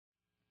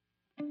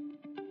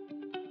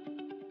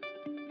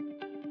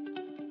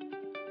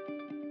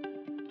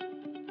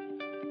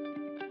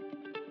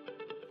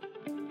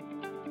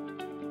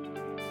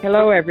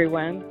Hello,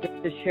 everyone.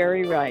 This is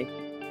Sherry Rice.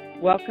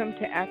 Welcome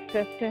to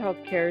Access to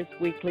Healthcare's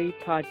weekly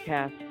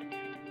podcast,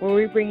 where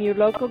we bring you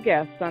local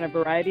guests on a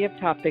variety of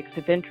topics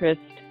of interest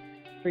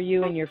for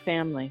you and your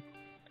family.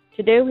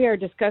 Today, we are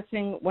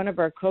discussing one of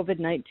our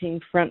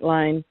COVID-19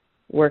 frontline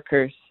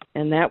workers,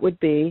 and that would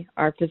be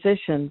our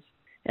physicians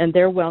and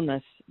their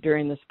wellness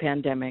during this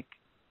pandemic.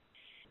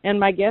 And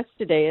my guest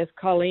today is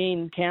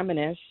Colleen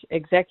Kamenisch,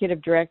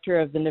 Executive Director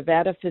of the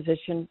Nevada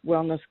Physician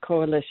Wellness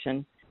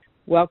Coalition.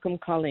 Welcome,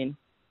 Colleen.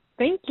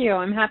 Thank you.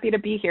 I'm happy to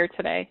be here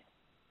today.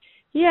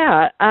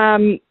 Yeah,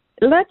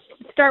 let's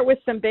start with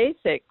some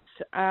basics.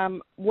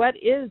 What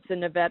is the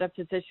Nevada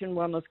Physician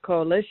Wellness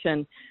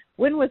Coalition?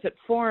 When was it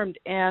formed,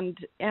 and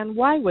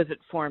why was it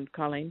formed,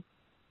 Colleen?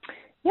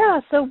 Yeah,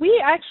 so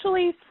we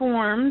actually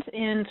formed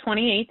in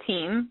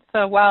 2018.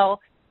 So while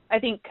I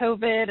think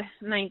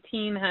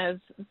COVID-19 has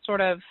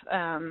sort of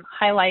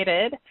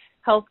highlighted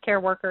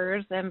healthcare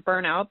workers and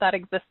burnout, that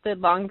existed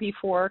long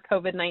before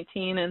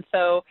COVID-19, and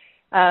so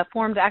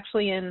formed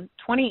actually in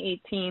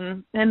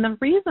 2018. And the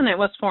reason it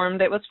was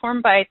formed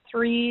by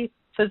 3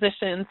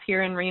 physicians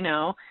here in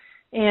Reno,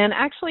 and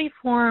actually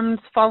formed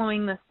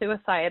following the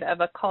suicide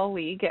of a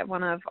colleague at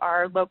one of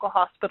our local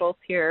hospitals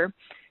here.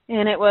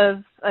 And it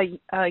was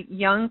a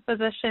young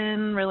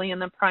physician, really in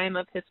the prime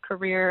of his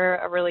career,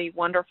 a really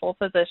wonderful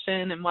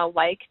physician and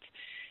well-liked.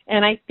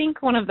 And I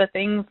think one of the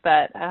things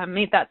that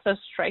made that so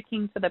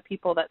striking to the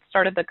people that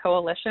started the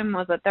coalition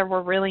was that there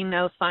were really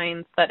no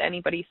signs that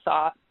anybody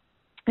saw.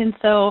 And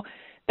so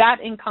that,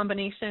 in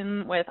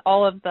combination with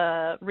all of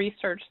the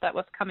research that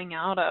was coming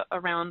out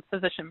around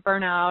physician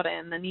burnout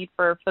and the need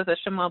for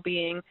physician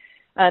well-being,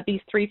 these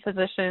 3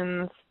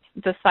 physicians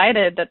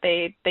decided that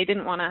they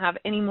didn't want to have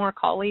any more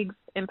colleagues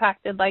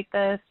impacted like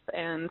this,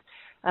 and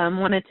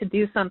wanted to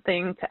do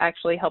something to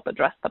actually help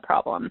address the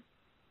problem.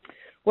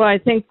 Well, I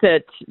think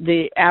that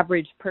the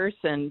average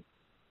person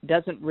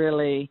doesn't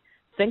really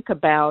think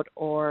about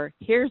or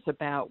hears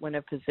about when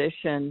a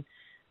physician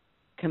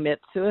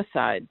commits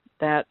suicide.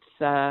 That's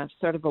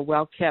sort of a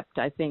well-kept,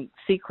 I think,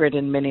 secret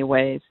in many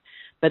ways.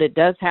 But it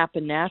does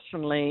happen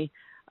nationally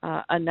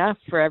enough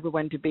for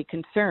everyone to be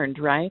concerned,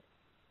 right?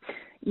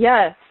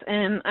 Yes,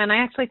 and I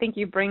actually think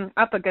you bring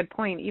up a good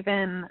point.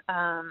 Even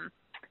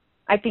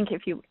I think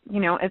if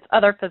it's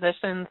other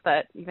physicians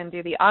that even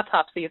do the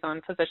autopsies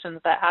on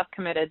physicians that have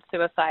committed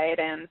suicide,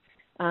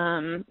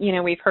 and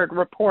we've heard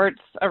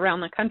reports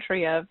around the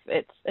country of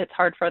it's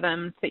hard for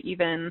them to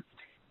even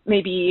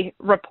maybe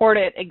report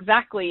it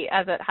exactly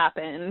as it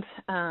happened,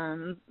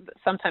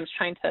 sometimes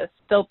trying to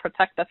still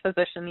protect the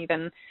physician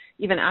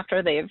even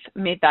after they've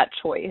made that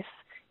choice.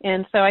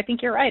 And so I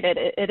think you're right.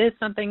 It is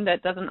something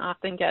that doesn't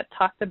often get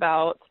talked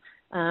about,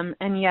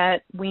 and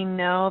yet we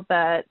know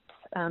that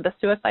the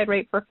suicide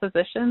rate for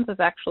physicians is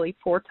actually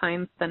 4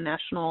 times the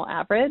national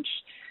average.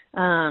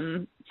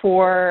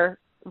 For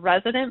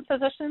resident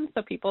physicians,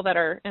 so people that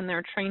are in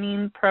their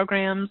training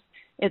programs,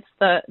 it's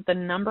the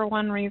number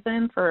one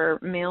reason for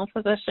male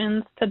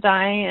physicians to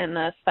die, and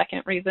the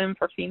second reason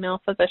for female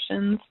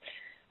physicians.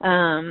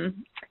 And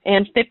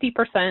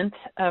 50%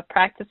 of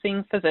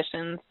practicing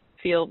physicians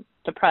feel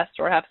depressed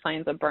or have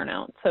signs of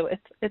burnout. So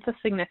it's a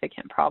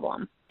significant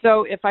problem.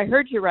 So if I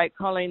heard you right,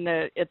 Colleen,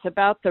 it's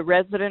about the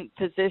resident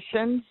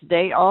physicians.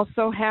 They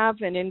also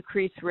have an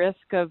increased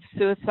risk of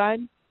suicide?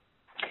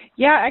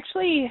 Yeah,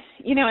 actually,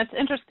 it's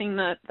interesting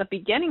that the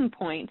beginning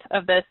point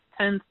of this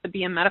tends to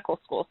be in medical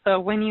school. So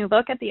when you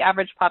look at the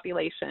average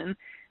population,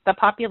 the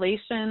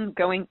population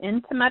going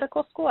into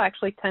medical school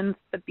actually tends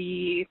to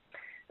be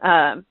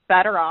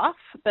better off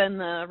than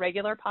the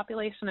regular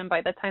population, and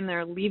by the time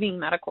they're leaving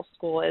medical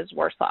school is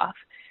worse off.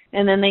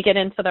 And then they get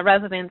into the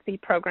residency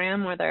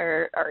program where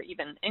there are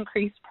even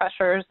increased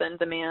pressures and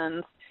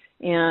demands.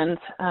 And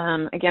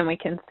again, we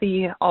can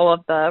see all of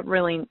the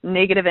really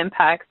negative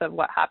impacts of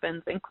what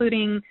happens,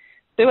 including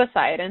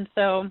suicide. And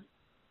so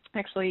I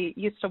actually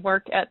used to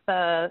work at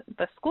the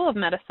School of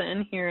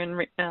Medicine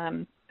here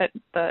at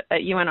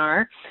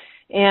UNR.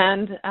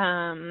 And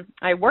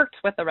I worked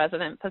with the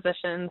resident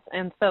physicians,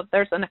 and so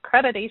there's an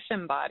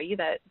accreditation body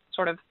that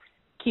sort of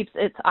keeps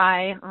its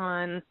eye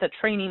on the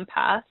training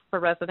path for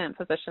resident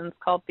physicians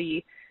called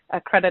the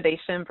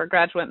Accreditation for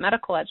Graduate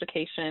Medical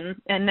Education.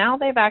 And now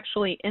they've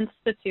actually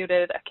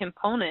instituted a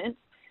component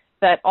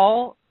that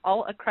all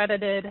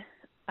accredited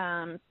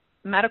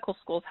medical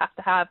schools have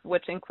to have,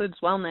 which includes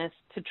wellness,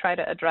 to try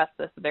to address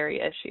this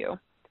very issue.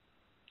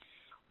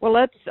 Well,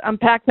 let's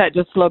unpack that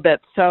just a little bit.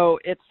 So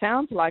it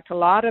sounds like a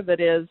lot of it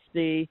is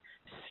the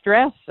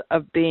stress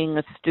of being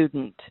a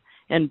student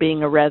and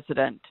being a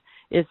resident.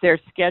 Is their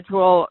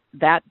schedule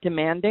that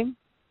demanding?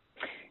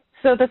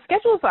 So the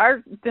schedules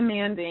are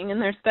demanding,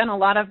 and there's been a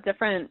lot of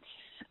different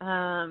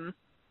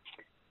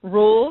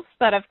rules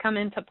that have come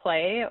into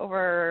play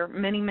over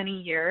many,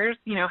 many years.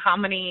 How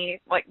many,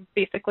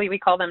 basically we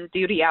call them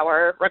duty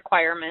hour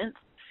requirements.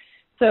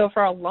 So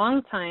for a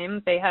long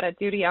time, they had a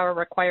duty hour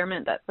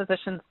requirement that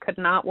physicians could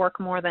not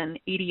work more than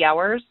 80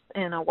 hours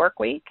in a work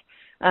week.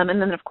 And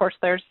then, of course,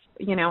 there's,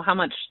 how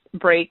much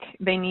break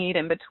they need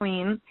in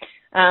between.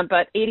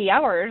 But 80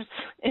 hours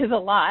is a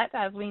lot,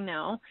 as we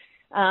know.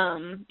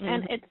 And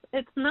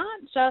it's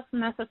not just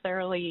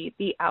necessarily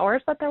the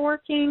hours that they're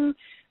working,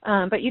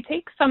 but you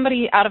take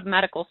somebody out of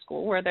medical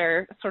school where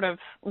they're sort of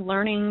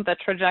learning the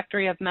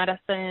trajectory of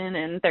medicine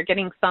and they're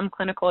getting some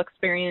clinical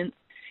experience,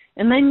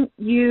 and then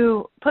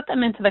you put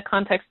them into the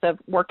context of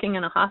working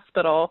in a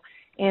hospital,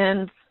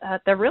 and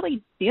they're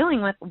really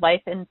dealing with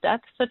life and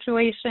death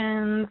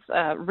situations,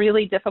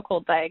 really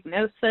difficult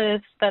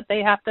diagnosis that they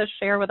have to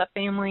share with a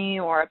family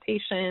or a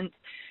patient.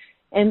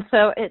 And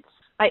so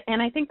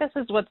I think this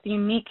is what's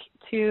unique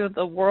to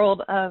the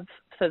world of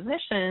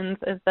physicians,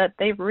 is that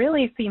they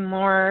really see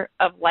more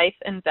of life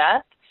and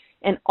death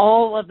and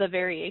all of the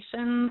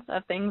variations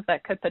of things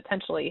that could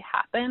potentially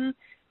happen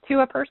to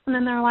a person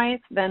in their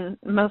life than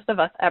most of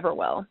us ever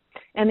will.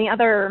 And the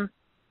other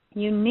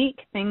unique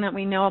thing that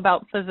we know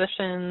about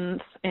physicians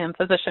and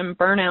physician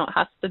burnout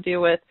has to do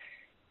with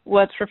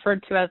what's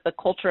referred to as the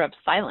culture of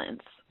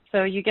silence.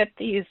 So you get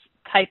these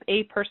type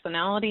A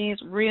personalities,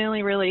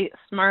 really, really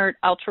smart,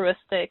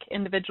 altruistic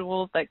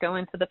individuals that go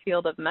into the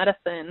field of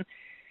medicine,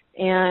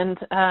 and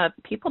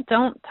people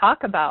don't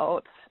talk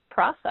about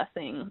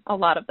processing a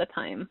lot of the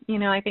time.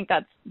 I think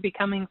that's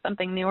becoming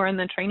something newer in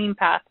the training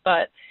path,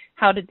 but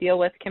how to deal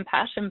with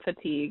compassion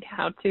fatigue,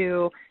 how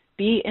to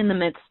be in the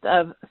midst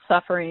of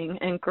suffering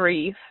and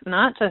grief,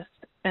 not just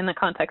in the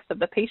context of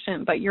the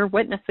patient, but you're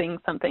witnessing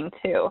something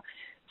too.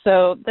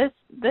 So this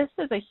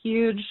is a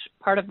huge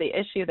part of the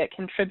issue that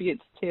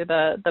contributes to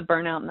the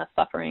burnout and the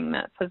suffering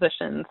that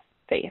physicians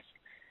face.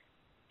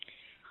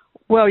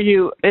 Well,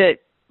 you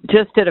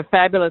just did a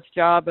fabulous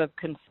job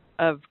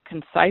of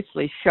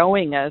concisely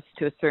showing us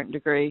to a certain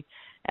degree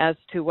as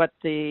to what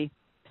the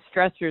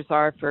stressors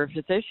are for a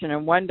physician,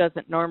 and one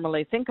doesn't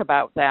normally think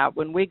about that.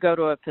 When we go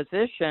to a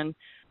physician,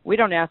 we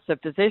don't ask the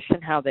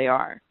physician how they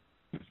are.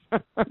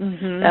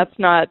 That's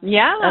not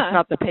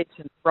the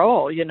patient's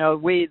role.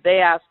 They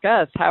ask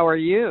us, how are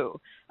you?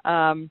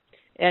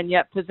 And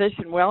yet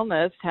physician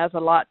wellness has a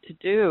lot to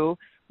do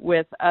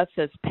with us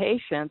as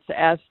patients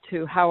as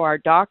to how our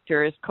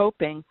doctor is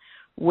coping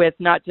with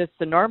not just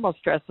the normal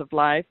stress of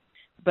life,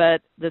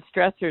 but the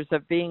stressors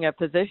of being a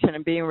physician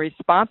and being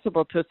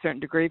responsible to a certain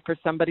degree for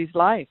somebody's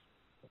life.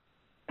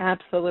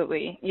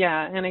 Absolutely.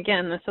 Yeah. And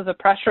again, this is a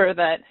pressure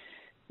that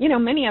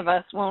many of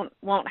us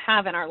won't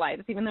have in our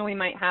lives, even though we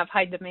might have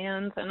high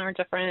demands in our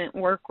different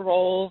work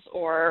roles,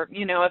 or,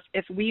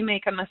 if we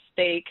make a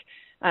mistake,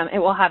 it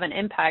will have an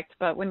impact.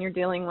 But when you're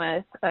dealing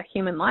with a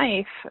human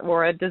life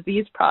or a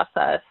disease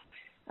process,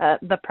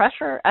 the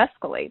pressure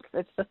escalates.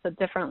 It's just a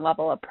different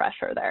level of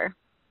pressure there.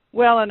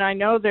 Well, and I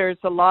know there's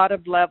a lot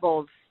of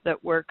levels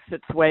that works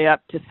its way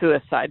up to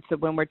suicide. So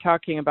when we're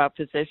talking about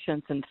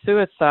physicians and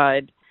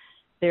suicide,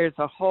 there's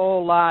a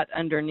whole lot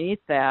underneath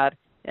that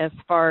as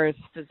far as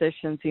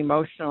physicians'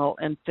 emotional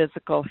and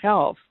physical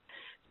health.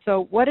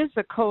 So what is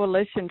the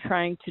coalition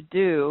trying to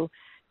do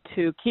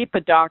to keep a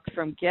doc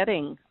from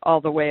getting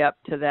all the way up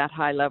to that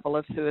high level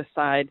of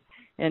suicide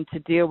and to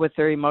deal with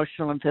their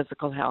emotional and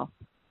physical health?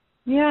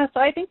 Yeah, so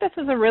I think this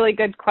is a really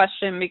good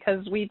question,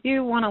 because we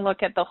do want to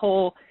look at the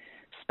whole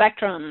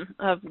spectrum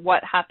of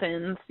what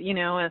happens,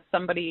 as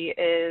somebody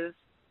is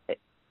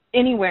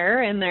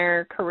anywhere in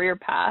their career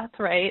path,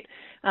 right?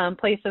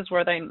 Places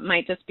where they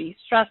might just be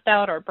stressed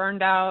out or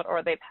burned out,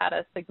 or they've had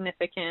a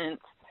significant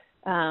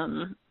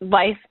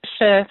life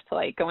shift,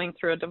 like going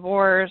through a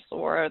divorce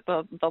or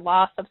the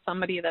loss of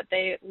somebody that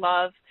they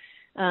love.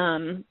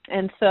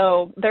 And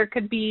so there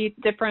could be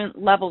different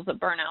levels of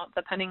burnout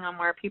depending on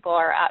where people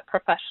are at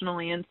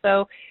professionally. And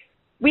so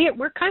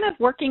we're kind of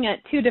working at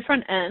two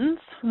different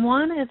ends.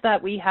 One is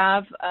that we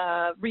have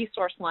a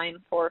resource line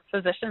for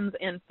physicians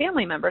and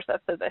family members of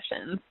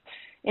physicians.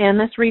 And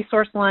this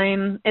resource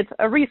line, it's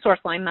a resource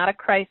line, not a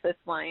crisis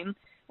line,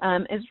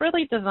 is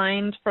really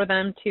designed for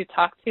them to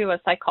talk to a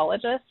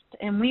psychologist.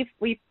 And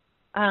we've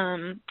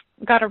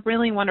got a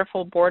really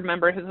wonderful board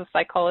member who's a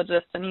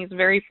psychologist, and he's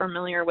very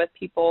familiar with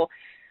people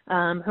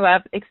who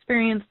have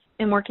experience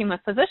in working with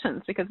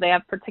physicians, because they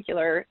have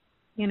particular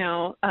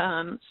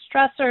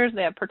stressors,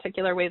 they have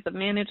particular ways of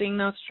managing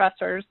those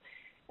stressors,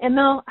 and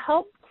they'll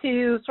help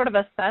to sort of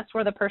assess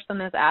where the person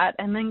is at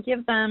and then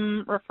give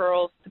them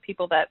referrals to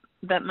people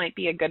that might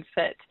be a good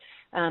fit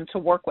to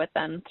work with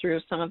them through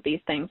some of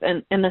these things,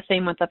 and the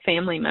same with the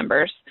family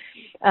members.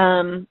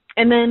 And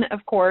then,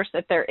 of course,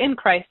 if they're in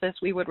crisis,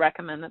 we would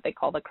recommend that they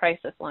call the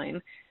crisis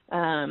line.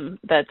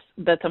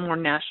 That's a more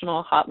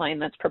national hotline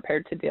that's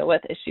prepared to deal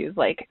with issues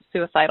like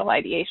suicidal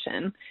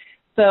ideation.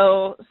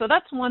 So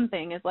that's one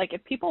thing, is like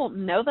if people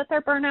know that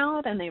they're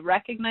burnout and they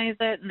recognize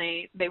it and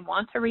they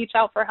want to reach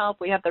out for help,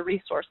 we have the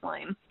resource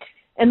line.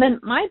 And then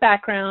my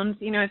background,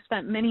 I've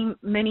spent many,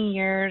 many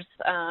years,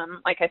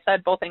 like I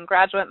said, both in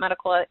graduate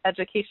medical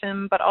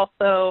education, but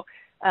also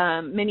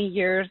many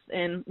years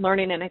in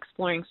learning and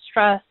exploring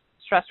stress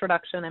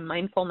reduction, and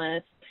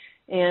mindfulness.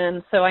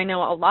 And so I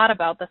know a lot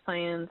about the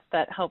science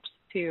that helps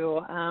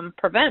to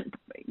prevent,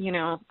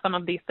 some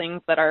of these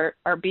things that are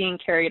being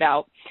carried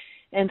out.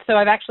 And so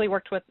I've actually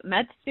worked with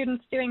med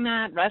students doing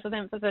that,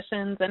 resident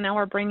physicians, and now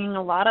we're bringing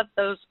a lot of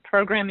those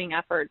programming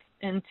efforts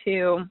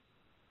into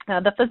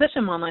the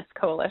Physician Wellness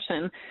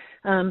Coalition.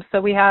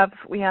 So we have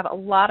a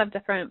lot of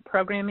different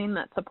programming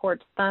that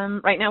supports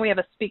them. Right now we have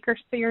a speaker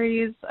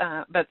series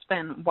that's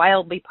been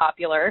wildly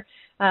popular.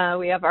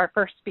 We have our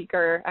first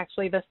speaker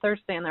actually this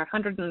Thursday, and there are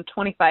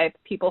 125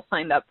 people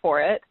signed up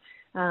for it,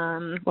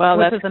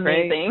 which is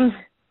amazing.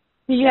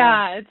 Great.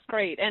 Yeah, it's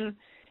great. And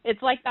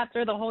it's like that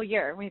through the whole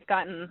year. We've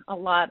gotten a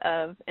lot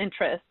of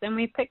interest, and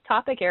we picked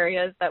topic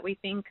areas that we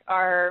think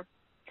are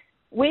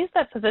ways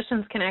that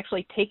physicians can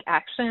actually take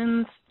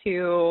actions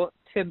to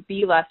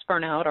be less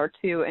burnout or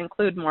to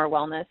include more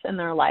wellness in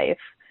their life.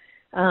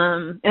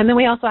 And then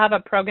we also have a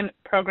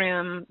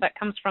program that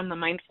comes from the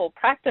Mindful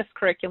Practice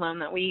curriculum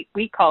that we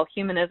call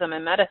Humanism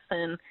in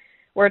Medicine,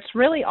 where it's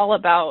really all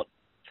about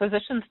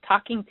physicians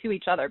talking to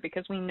each other,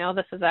 because we know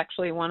this is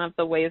actually one of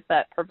the ways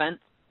that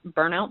prevents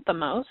burnout the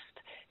most,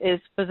 is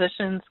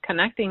physicians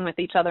connecting with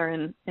each other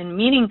in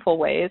meaningful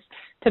ways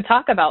to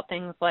talk about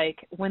things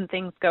like when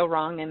things go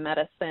wrong in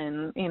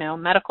medicine.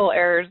 Medical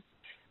errors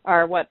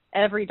are what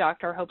every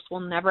doctor hopes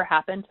will never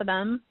happen to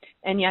them,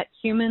 and yet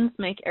humans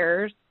make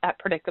errors at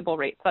predictable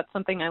rates. That's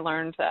something I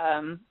learned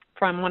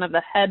from one of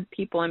the head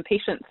people in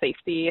patient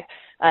safety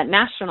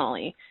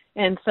nationally.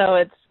 And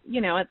so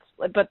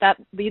but that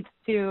leads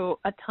to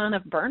a ton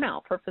of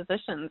burnout for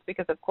physicians,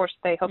 because of course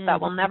they hope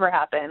that will never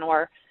happen,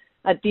 or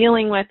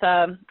dealing with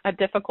a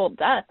difficult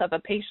death of a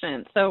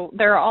patient. So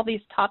there are all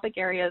these topic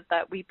areas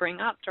that we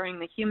bring up during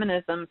the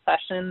humanism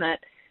session that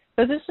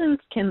physicians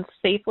can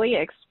safely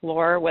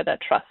explore with a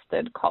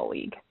trusted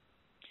colleague.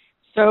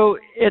 So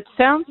it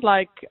sounds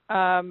like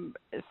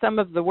some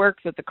of the work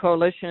that the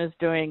coalition is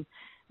doing,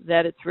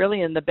 that it's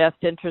really in the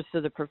best interest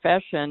of the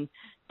profession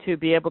to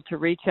be able to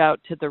reach out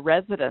to the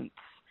residents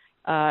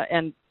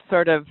and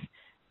sort of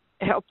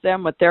help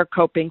them with their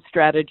coping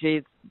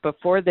strategies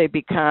before they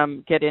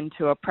get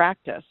into a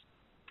practice.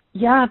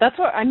 Yeah, that's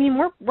what I mean.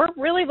 We're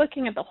really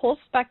looking at the whole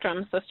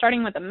spectrum. So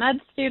starting with the med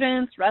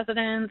students,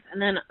 residents,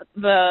 and then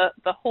the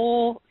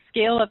whole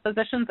scale of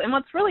physicians. And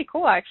what's really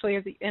cool actually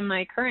is in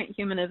my current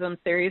humanism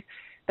series,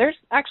 there's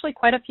actually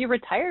quite a few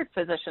retired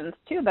physicians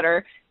too that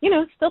are,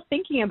 still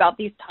thinking about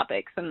these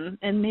topics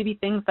and maybe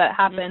things that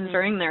happen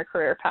during their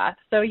career path.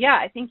 So yeah,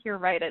 I think you're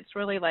right. It's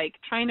really like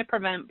trying to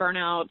prevent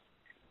burnout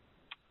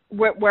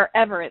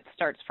wherever it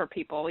starts for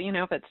people.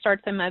 If it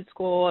starts in med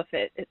school, if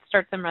it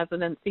starts in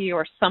residency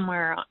or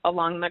somewhere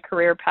along the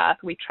career path,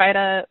 we're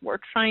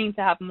trying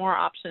to have more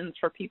options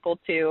for people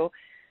to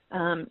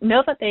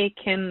know that they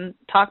can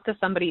talk to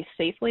somebody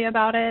safely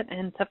about it,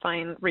 and to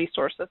find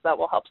resources that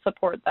will help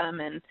support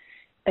them, and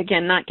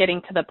again, not getting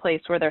to the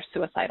place where there's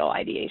suicidal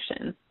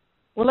ideation.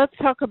 Well, let's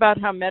talk about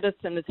how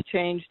medicine has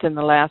changed in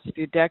the last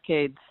few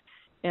decades,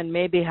 and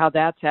maybe how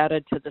that's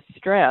added to the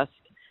stress.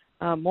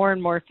 More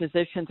and more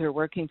physicians are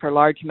working for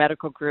large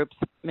medical groups,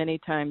 many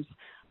times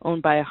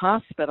owned by a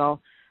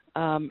hospital,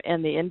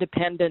 and the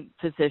independent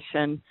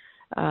physician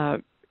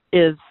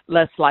is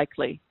less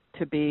likely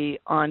to be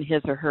on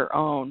his or her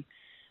own.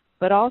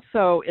 But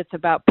also it's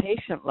about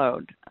patient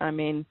load. I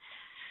mean,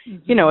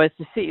 as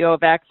the CEO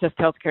of Access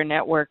Healthcare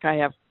Network, I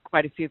have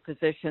quite a few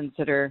physicians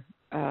that are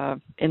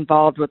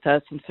involved with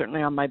us, and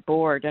certainly on my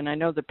board. And I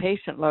know the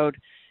patient load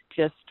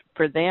just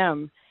for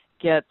them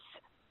gets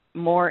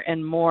more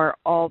and more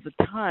all the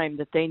time,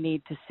 that they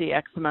need to see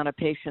X amount of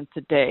patients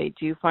a day.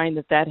 Do you find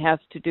that has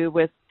to do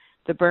with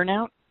the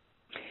burnout?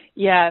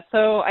 Yeah,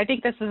 so I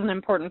think this is an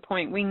important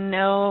point. We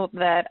know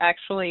that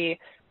actually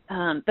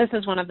this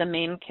is one of the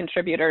main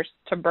contributors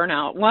to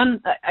burnout.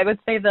 One, I would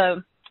say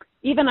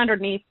even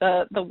underneath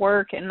the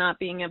work and not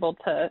being able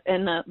to,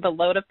 and the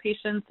load of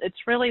patients,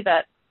 it's really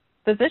that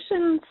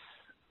physicians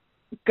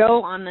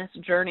go on this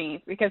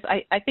journey, because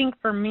I think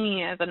for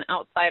me as an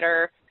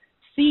outsider,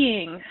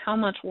 seeing how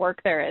much work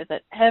there is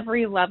at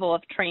every level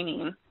of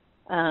training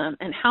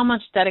and how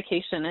much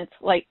dedication, it's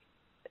like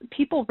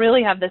people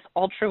really have this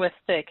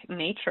altruistic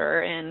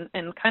nature and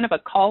kind of a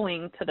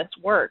calling to this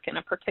work in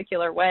a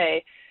particular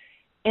way.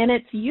 And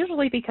it's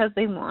usually because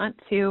they want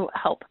to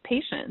help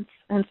patients.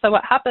 And so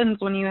what happens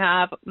when you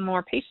have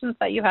more patients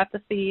that you have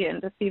to see,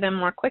 and to see them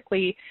more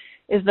quickly,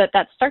 is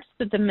that starts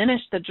to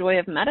diminish the joy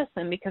of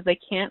medicine, because they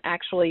can't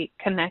actually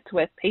connect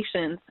with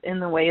patients in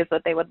the ways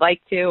that they would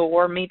like to,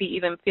 or maybe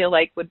even feel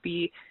like would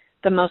be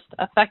the most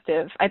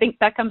effective. I think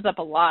that comes up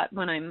a lot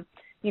when I'm,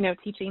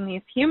 teaching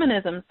these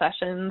humanism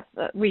sessions.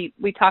 We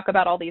talk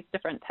about all these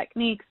different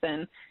techniques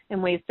and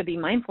ways to be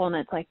mindful, and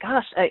it's like,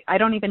 gosh, I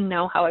don't even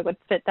know how I would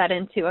fit that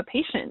into a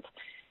patient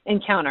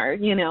encounter,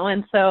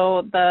 and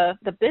so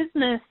the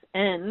business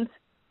end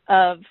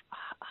of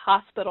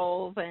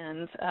hospitals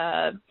and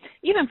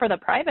even for the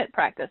private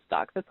practice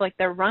docs, it's like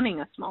they're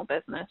running a small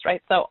business,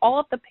 right? So all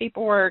of the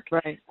paperwork,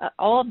 right,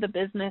 all of the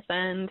business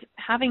end,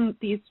 having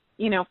these,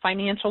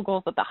 financial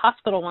goals that the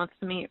hospital wants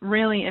to meet,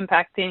 really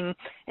impacting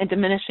and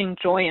diminishing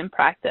joy in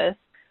practice,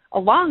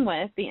 along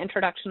with the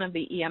introduction of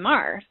the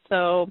EMR.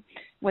 So,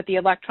 with the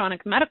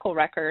electronic medical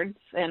records,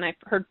 and I've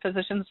heard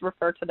physicians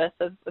refer to this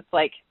as it's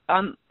like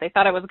they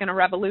thought it was going to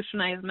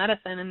revolutionize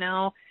medicine, and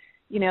now,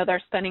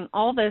 they're spending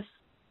all this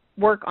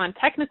work on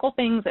technical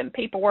things and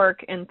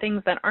paperwork and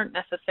things that aren't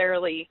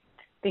necessarily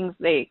things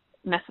they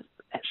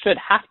should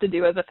have to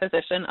do as a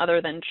physician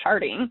other than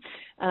charting.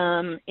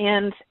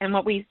 And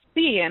what we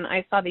see, and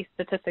I saw these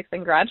statistics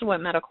in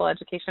graduate medical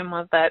education,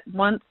 was that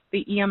once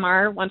the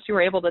EMR, once you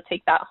were able to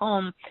take that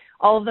home,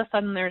 all of a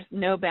sudden there's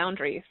no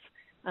boundaries.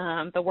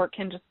 The work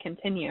can just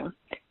continue.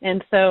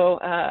 And so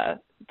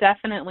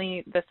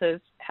definitely this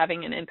is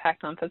having an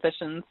impact on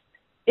physicians,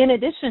 in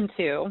addition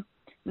to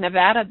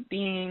Nevada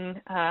being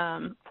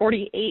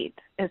 48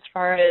 as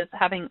far as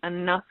having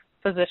enough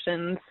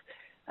physicians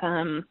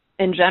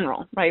in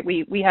general, right?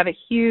 We have a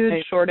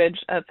huge shortage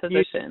of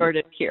physicians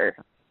here.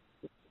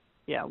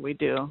 Yeah, we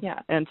do. Yeah.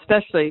 And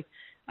especially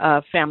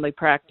family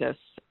practice.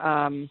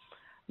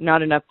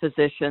 Not enough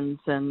physicians,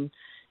 and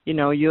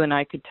you and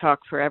I could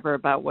talk forever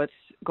about what's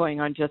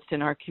going on just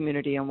in our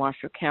community in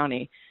Washoe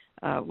County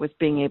with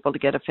being able to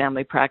get a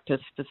family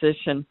practice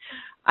physician.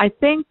 I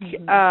think,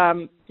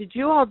 did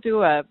you all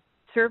do a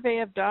survey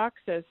of docs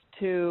as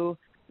to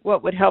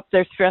what would help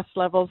their stress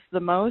levels the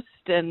most,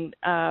 and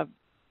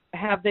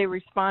have they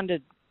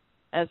responded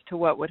as to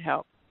what would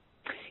help?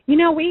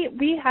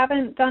 We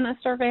haven't done a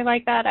survey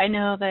like that. I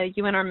know the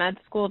UNR Med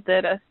School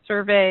did a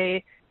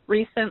survey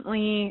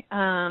recently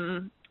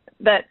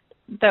that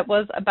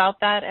was about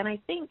that, and I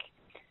think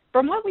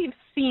from what we've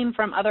seen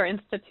from other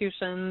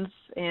institutions,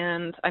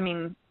 and I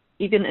mean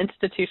even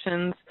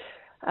institutions,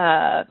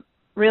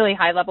 really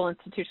high-level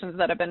institutions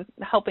that have been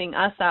helping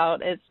us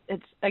out,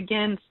 it's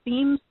again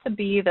seems to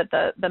be that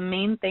the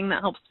main thing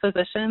that helps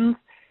physicians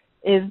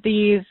is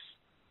these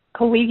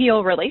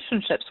collegial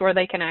relationships where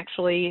they can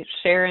actually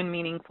share in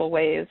meaningful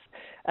ways.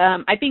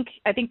 I think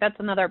that's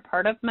another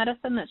part of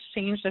medicine that's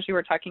changed, as you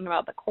were talking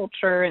about the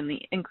culture and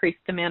the increased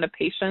demand of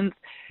patients.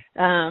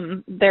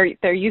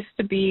 There used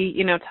to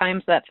be,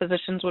 times that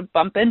physicians would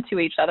bump into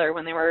each other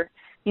when they were,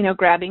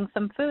 grabbing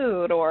some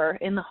food or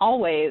in the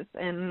hallways,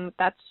 and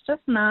that's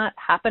just not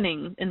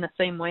happening in the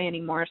same way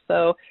anymore.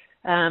 So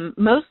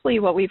mostly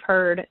what we've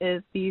heard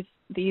is these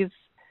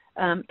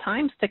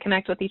times to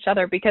connect with each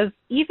other, because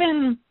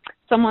even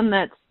someone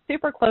that's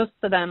super close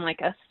to them, like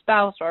a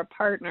spouse or a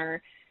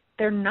partner,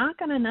 they're not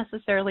going to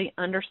necessarily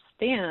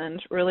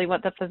understand really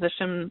what the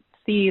physician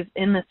sees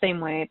in the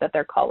same way that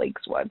their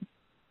colleagues would.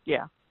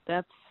 Yeah,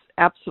 that's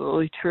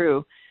absolutely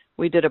true.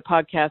 We did a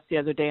podcast the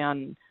other day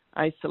on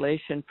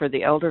isolation for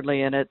the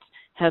elderly, and it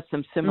has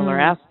some similar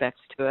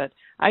aspects to it.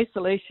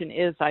 Isolation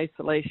is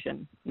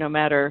isolation, no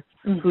matter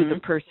who the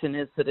person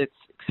is that it's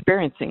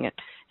experiencing it,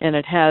 and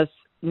it has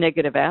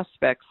negative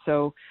aspects.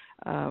 So,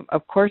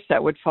 of course,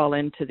 that would fall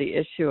into the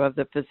issue of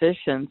the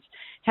physicians.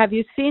 Have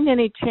you seen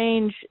any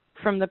change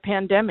from the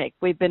pandemic?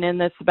 We've been in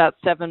this about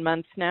 7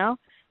 months now.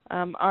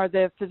 Are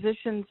the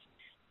physicians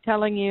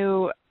telling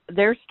you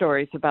their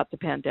stories about the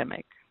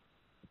pandemic?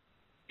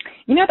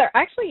 They're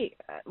actually,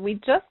 we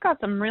just got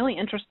some really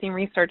interesting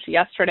research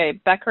yesterday.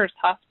 Becker's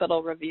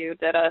Hospital Review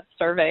did a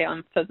survey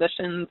on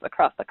physicians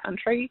across the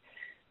country,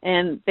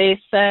 and they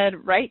said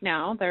right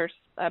now there's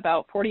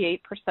about 48%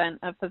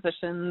 of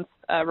physicians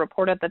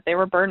reported that they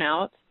were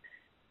burnout.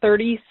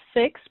 36%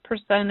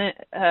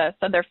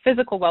 said their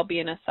physical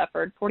well-being has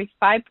suffered.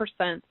 45%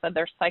 said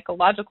their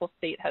psychological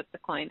state has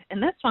declined.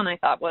 And this one I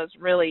thought was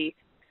really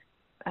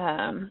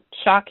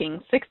shocking.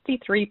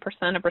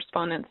 63% of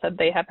respondents said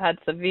they have had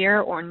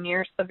severe or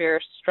near severe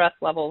stress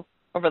levels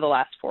over the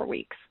last 4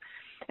 weeks.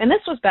 And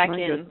this was back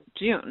in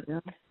June.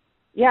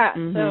 Yeah.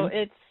 So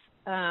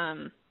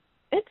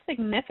it's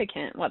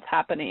significant what's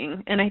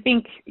happening. And I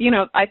think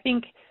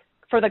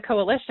for the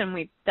coalition,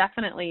 we've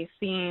definitely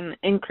seen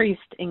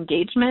increased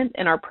engagement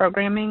in our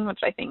programming,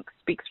 which I think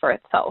speaks for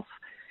itself.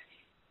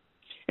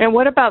 And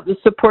what about the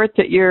support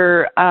that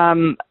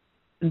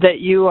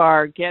you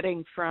are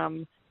getting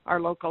from our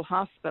local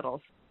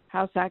hospitals?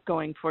 How's that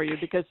going for you?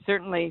 Because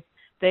certainly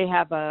they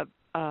have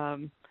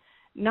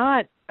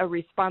not a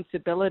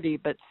responsibility,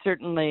 but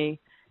certainly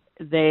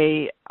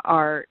they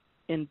are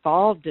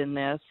involved in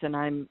this, and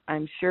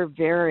I'm sure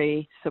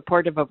very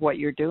supportive of what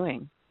you're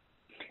doing.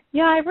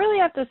 Yeah, I really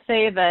have to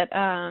say that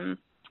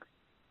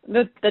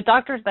the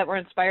doctors that were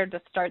inspired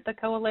to start the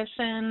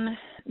coalition,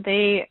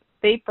 they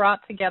brought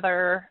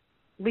together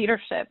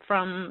leadership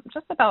from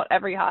just about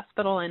every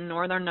hospital in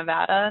northern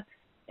Nevada.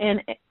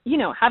 And,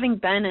 having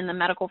been in the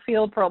medical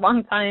field for a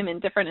long time in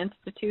different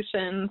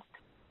institutions,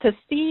 to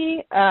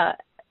see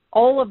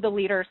all of the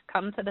leaders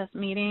come to this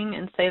meeting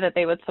and say that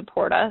they would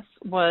support us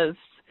was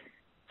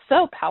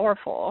so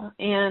powerful,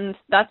 and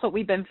that's what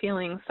we've been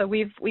feeling. So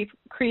we've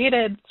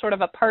created sort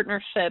of a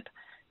partnership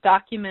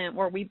document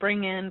where we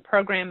bring in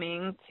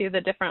programming to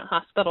the different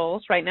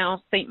hospitals. Right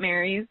now, St.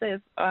 Mary's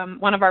is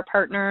one of our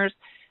partners.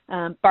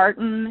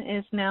 Barton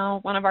is now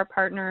one of our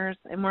partners,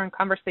 and we're in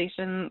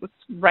conversations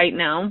right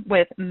now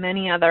with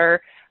many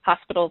other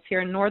hospitals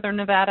here in northern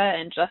Nevada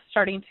and just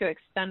starting to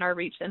extend our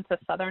reach into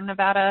southern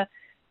Nevada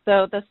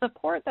So the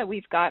support that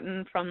we've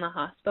gotten from the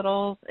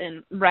hospitals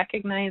in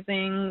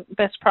recognizing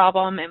this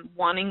problem and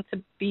wanting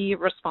to be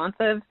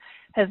responsive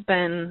has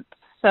been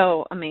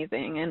so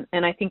amazing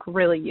and I think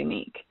really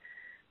unique.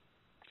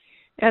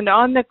 And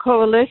on the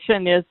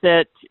coalition, is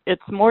that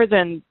it's more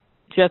than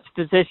just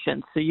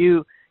physicians. So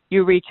you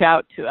reach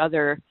out to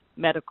other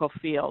medical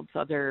fields,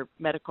 other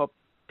medical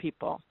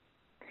people.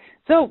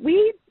 So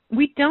we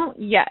don't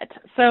yet.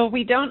 So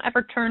we don't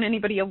ever turn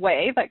anybody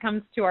away that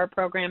comes to our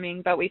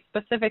programming, but we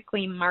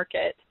specifically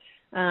market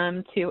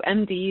to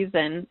MDs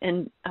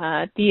and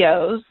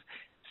DOs.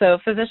 So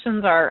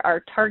physicians are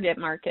our target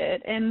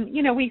market. And,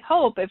 you know, we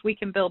hope if we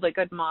can build a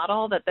good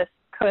model that this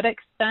could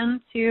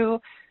extend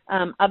to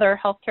other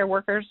healthcare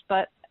workers.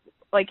 But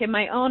like in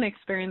my own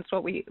experience,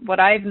 what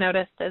I've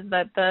noticed is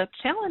that the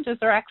challenges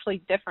are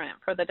actually different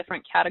for the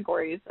different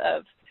categories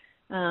of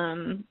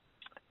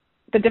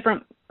the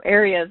different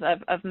areas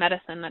of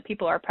medicine that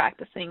people are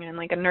practicing, and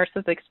like a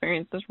nurse's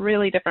experience is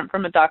really different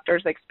from a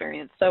doctor's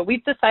experience. So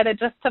we've decided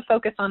just to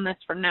focus on this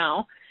for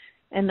now,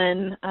 and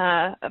then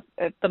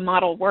if the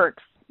model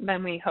works,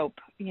 then we hope,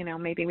 you know,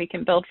 maybe we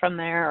can build from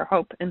there, or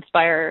hope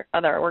inspire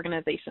other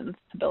organizations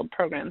to build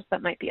programs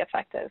that might be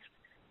effective.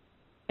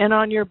 And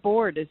on your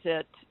board, is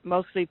it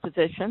mostly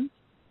physicians?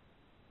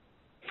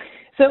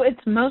 So it's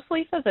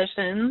mostly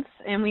physicians,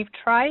 and we've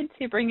tried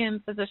to bring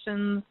in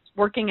physicians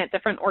working at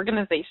different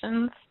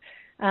organizations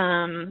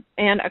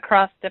and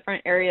across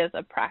different areas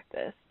of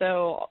practice.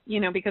 So, you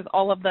know, because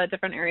all of the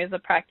different areas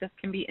of practice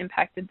can be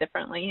impacted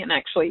differently, and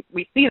actually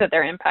we see that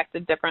they're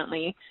impacted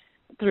differently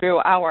through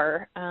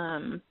our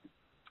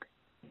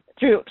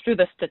through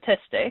the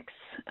statistics.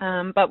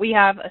 But we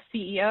have a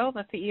CEO.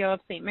 The CEO of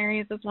St.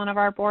 Mary's is one of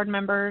our board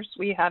members.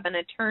 We have an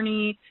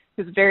attorney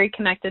who's very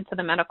connected to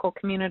the medical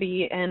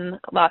community in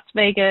Las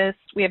Vegas.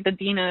 We have the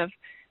dean of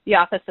the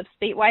Office of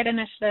Statewide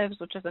Initiatives,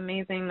 which is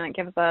amazing. That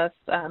gives us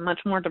much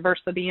more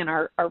diversity in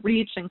our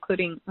reach,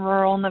 including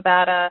rural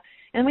Nevada.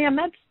 And we have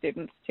med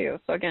students, too.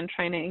 So, again,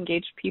 trying to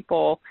engage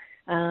people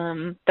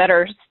that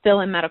are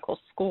still in medical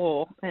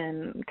school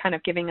and kind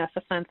of giving us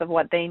a sense of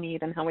what they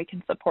need and how we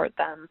can support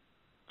them.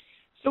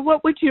 So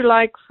what would you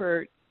like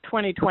for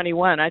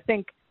 2021? I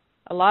think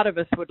a lot of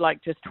us would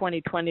like just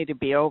 2020 to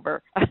be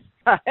over.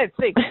 I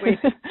think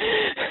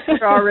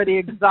we're already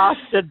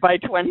exhausted by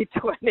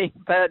 2020,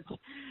 but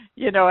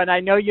you know, and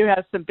I know you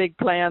have some big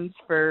plans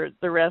for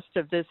the rest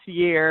of this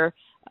year.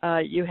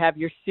 You have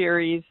your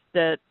series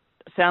that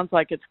sounds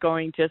like it's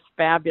going just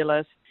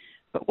fabulous.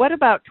 But what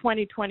about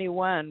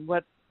 2021?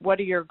 What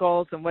are your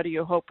goals, and what do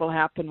you hope will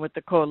happen with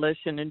the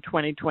coalition in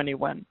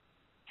 2021?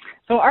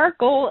 So our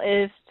goal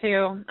is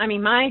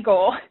my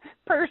goal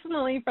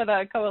personally for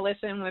the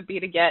coalition would be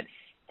to get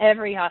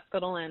every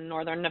hospital in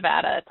Northern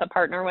Nevada to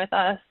partner with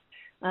us.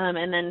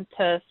 And then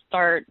to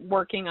start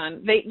working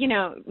on,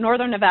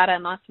 Northern Nevada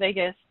and Las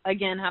Vegas,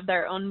 again, have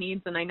their own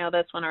needs. And I know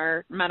this when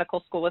our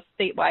medical school was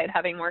statewide,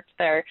 having worked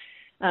there,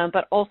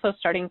 but also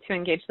starting to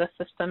engage the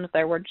systems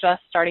there. We're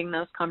just starting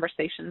those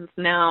conversations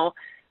now.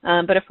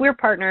 But if we're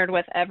partnered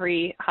with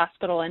every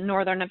hospital in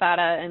Northern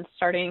Nevada and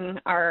starting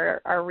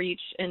our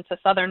reach into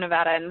Southern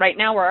Nevada, and right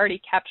now we're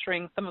already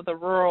capturing some of the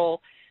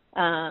rural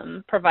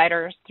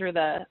providers through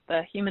the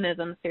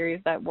Humanism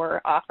series that we're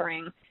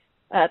offering,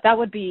 that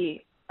would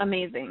be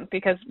amazing,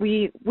 because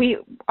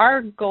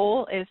our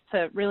goal is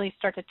to really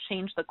start to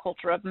change the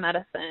culture of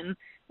medicine.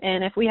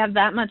 And if we have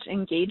that much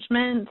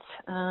engagement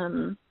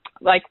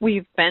like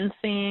we've been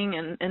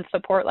seeing and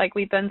support like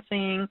we've been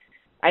seeing,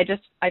 I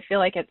feel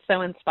like it's so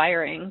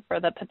inspiring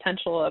for the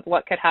potential of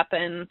what could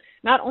happen,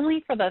 not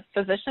only for the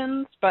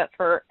physicians, but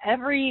for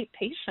every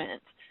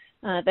patient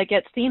that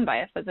gets seen by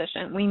a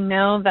physician. We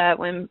know that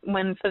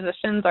when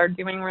physicians are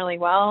doing really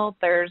well,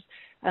 there's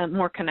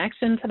more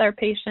connection to their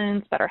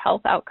patients, better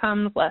health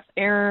outcomes, less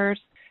errors.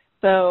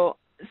 So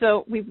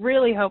we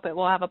really hope it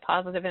will have a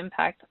positive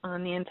impact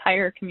on the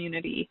entire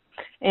community.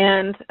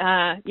 And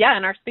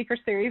and our speaker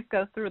series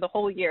goes through the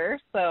whole year,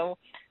 so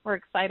we're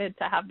excited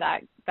to have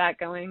that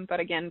going. But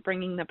again,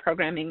 bringing the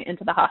programming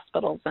into the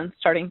hospitals and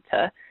starting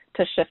to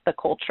shift the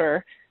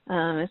culture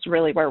is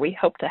really where we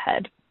hope to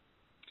head.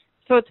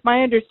 So it's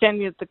my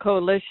understanding that the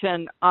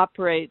coalition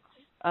operates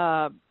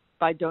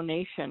by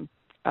donation.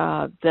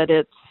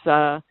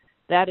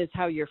 That is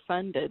how you're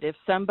funded. If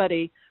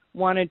somebody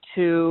wanted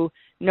to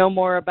know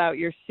more about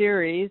your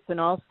series and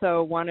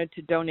also wanted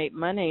to donate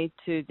money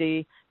to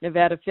the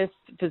Nevada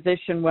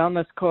Physician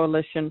Wellness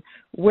Coalition,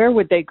 where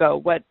would they go?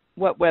 What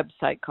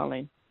website,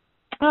 Colleen?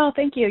 Oh,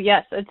 thank you.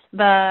 Yes, it's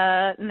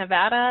the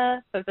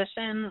Nevada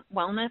Physician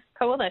Wellness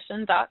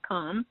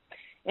Coalition.com.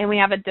 And we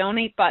have a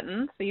donate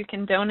button, so you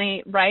can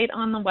donate right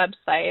on the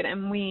website.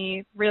 And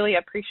we really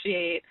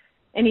appreciate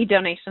any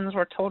donations.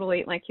 We're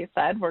totally, like you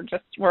said,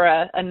 we're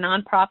a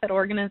nonprofit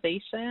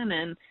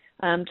organization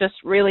and just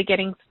really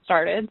getting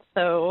started.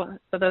 So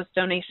those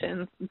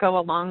donations go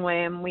a long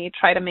way, and we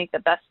try to make the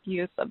best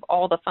use of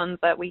all the funds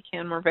that we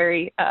can. We're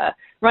very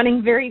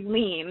running very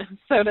lean,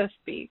 so to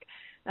speak.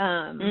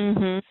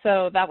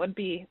 So that would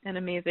be an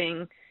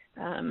amazing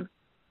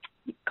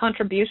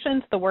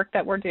contribution to the work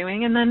that we're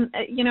doing. And then,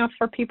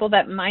 for people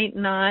that might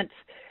not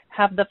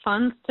have the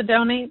funds to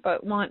donate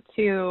but want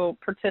to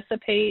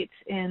participate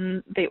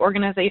in the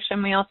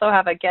organization, we also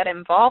have a Get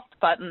Involved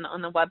button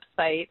on the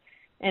website.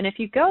 And if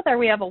you go there,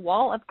 we have a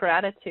wall of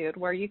gratitude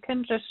where you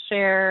can just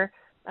share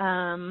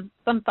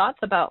some thoughts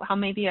about how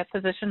maybe a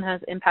physician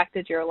has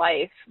impacted your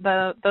life.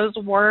 Those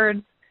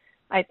words,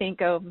 I think,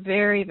 go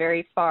very,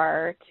 very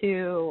far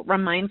to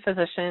remind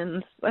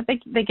physicians. I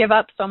think they give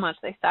up so much,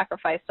 they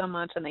sacrifice so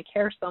much, and they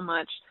care so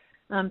much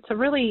to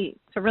really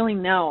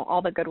know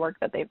all the good work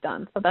that they've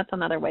done. So that's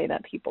another way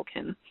that people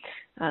can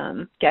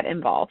get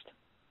involved.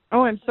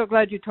 Oh, I'm so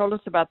glad you told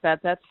us about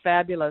that. That's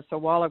fabulous, a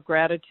wall of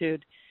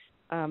gratitude.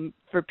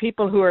 For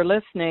people who are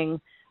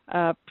listening,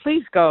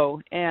 please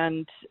go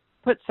and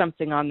put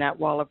something on that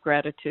wall of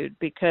gratitude,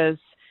 because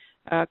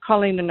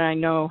Colleen and I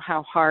know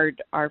how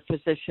hard our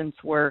physicians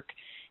work,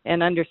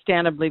 and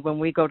understandably, when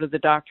we go to the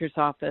doctor's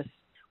office,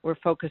 we're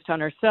focused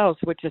on ourselves,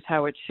 which is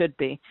how it should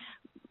be.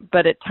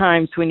 But at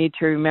times, we need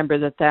to remember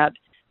that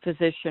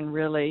physician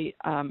really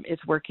is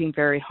working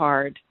very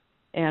hard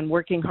and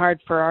working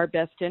hard for our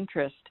best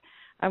interest.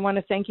 I want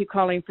to thank you,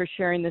 Colleen, for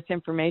sharing this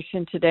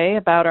information today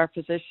about our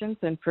physicians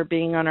and for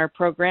being on our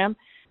program.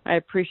 I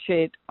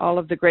appreciate all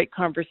of the great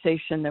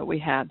conversation that we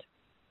had.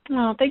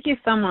 Well, thank you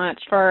so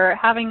much for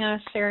having us,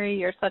 Sherry.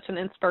 You're such an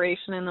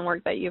inspiration in the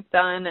work that you've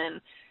done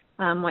and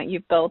what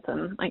you've built,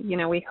 and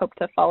we hope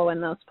to follow in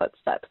those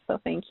footsteps. So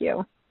thank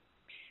you.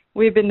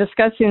 We've been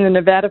discussing the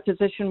Nevada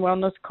Physician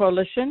Wellness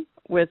Coalition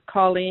with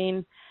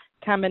Colleen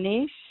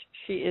Kamanish.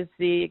 She is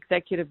the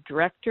Executive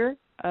Director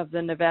of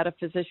the Nevada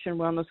Physician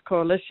Wellness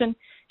Coalition.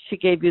 She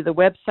gave you the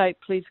website.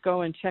 Please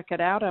go and check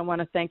it out. I want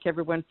to thank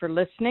everyone for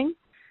listening.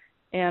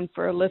 And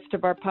for a list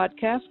of our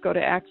podcasts, go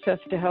to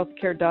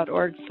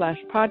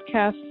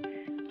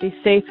accesstohealthcare.org/podcasts. Be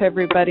safe,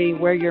 everybody.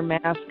 Wear your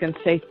mask and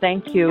say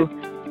thank you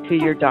to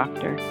your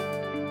doctor.